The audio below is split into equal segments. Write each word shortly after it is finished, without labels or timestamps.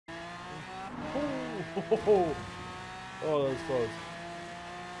Oh, oh, that was close.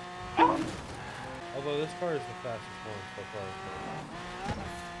 Although this car is the fastest one so far.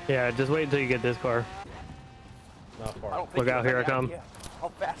 Yeah, just wait until you get this car. Not far. Look out, here I come. How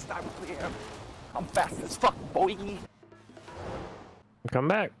fast I am. I'm fast as fuck, boy. Come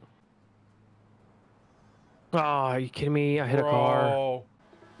back. Oh, are you kidding me? I hit a car.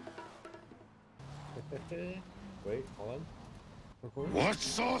 Wait, hold on. What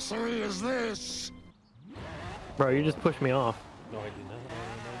sorcery is this? Bro, you just pushed me off. No, I did not. No.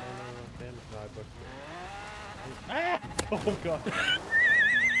 Damn it. No, I pushed it. Ah! Oh, God.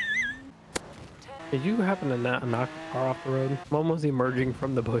 Did you happen to knock the car off the road? One was emerging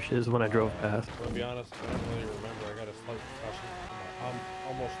from the bushes when I drove past. To be honest, I don't really remember. I got a slight concussion. I'm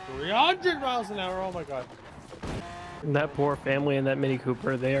almost 300 miles an hour. Oh, my God. And that poor family in that Mini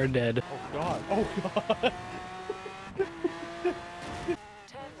Cooper, they are dead. Oh, God. Oh, God.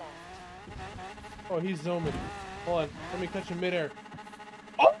 Oh, he's zooming. Hold on. Let me catch him midair.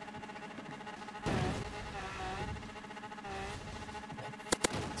 Oh!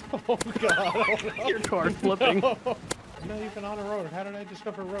 Oh, God. Oh, no. Your car's flipping. No. I'm not even on a road. How did I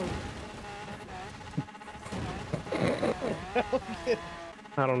discover a road?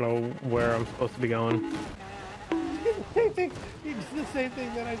 I don't know where I'm supposed to be going. Same thing. He did the same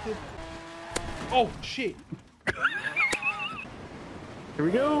thing that I did. Oh, shit. Here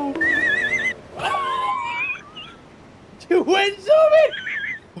we go. You went zooming!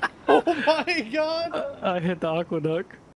 Oh, my God. I hit the aqueduct.